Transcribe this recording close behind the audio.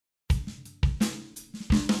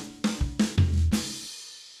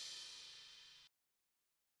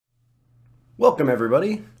Welcome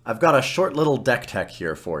everybody! I've got a short little deck tech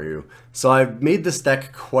here for you. So I made this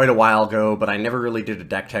deck quite a while ago, but I never really did a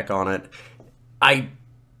deck tech on it. I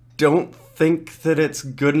don't think that it's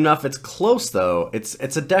good enough. It's close though. It's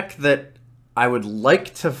a deck that I would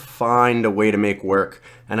like to find a way to make work,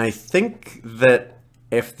 and I think that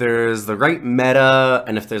if there's the right meta,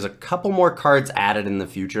 and if there's a couple more cards added in the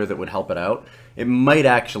future that would help it out, it might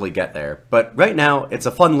actually get there. But right now, it's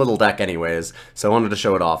a fun little deck anyways, so I wanted to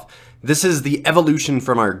show it off. This is the evolution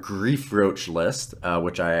from our Grief Roach list,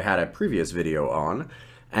 which I had a previous video on,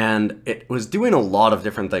 and it was doing a lot of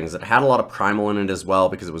different things. It had a lot of Primal in it as well,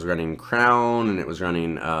 because it was running Crown, and it was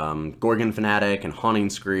running Gorgon Fanatic, and Haunting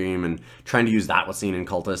Scream, and trying to use that with Xenan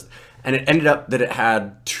Cultist. And it ended up that it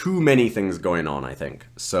had too many things going on, I think.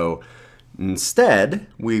 So instead,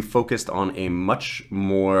 we focused on a much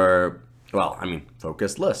more,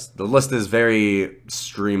 focused list. The list is very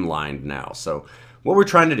streamlined now. So what we're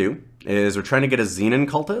trying to do is we're trying to get a Xenan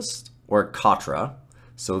Cultist or a Katra.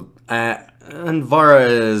 So, and Vara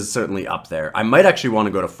is certainly up there. I might actually want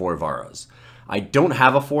to go to 4 Varas. I don't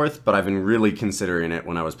have a 4th, but I've been really considering it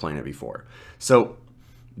when I was playing it before. So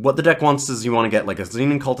what the deck wants is you want to get like a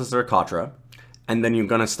Xenan Cultist or a Katra, and then you're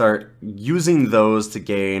going to start using those to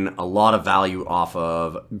gain a lot of value off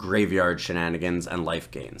of graveyard shenanigans and life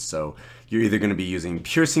gains. So you're either going to be using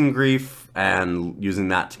Piercing Grief and using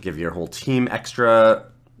that to give your whole team extra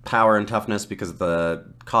power and toughness because of the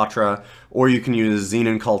Katra, or you can use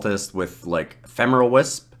Xenan Cultist with like Ephemeral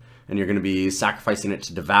Wisp, and you're going to be sacrificing it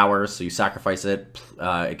to Devour. So you sacrifice it,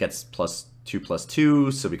 it gets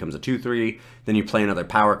 +2/+2, so it becomes a 2/3. Then you play another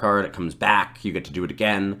power card, it comes back, you get to do it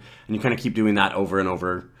again, and you kind of keep doing that over and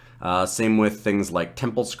over. Same with things like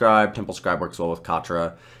Temple Scribe. Temple Scribe works well with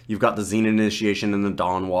Katra. You've got the Xenan Initiation and the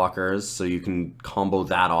Dawnwalkers, so you can combo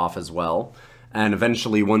that off as well. And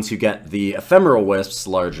eventually, once you get the Ephemeral Wisps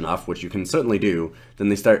large enough, which you can certainly do, then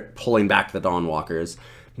they start pulling back the Dawnwalkers.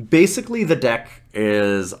 Basically, the deck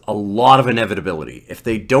is a lot of inevitability. If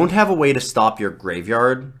they don't have a way to stop your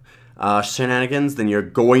graveyard shenanigans, then you're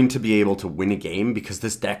going to be able to win a game, because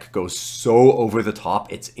this deck goes so over the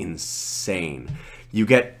top, it's insane. You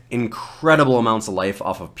get incredible amounts of life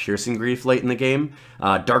off of Piercing Grief late in the game.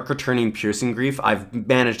 Dark Returning Piercing Grief, I've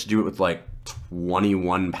managed to do it with like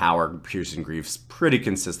 21 power Piercing Griefs pretty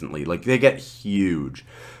consistently. Like, they get huge.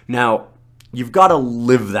 Now, you've got to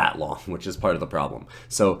live that long, which is part of the problem.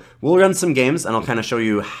 So we'll run some games, and I'll kind of show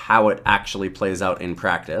you how it actually plays out in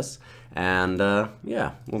practice. And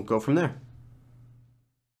yeah, we'll go from there.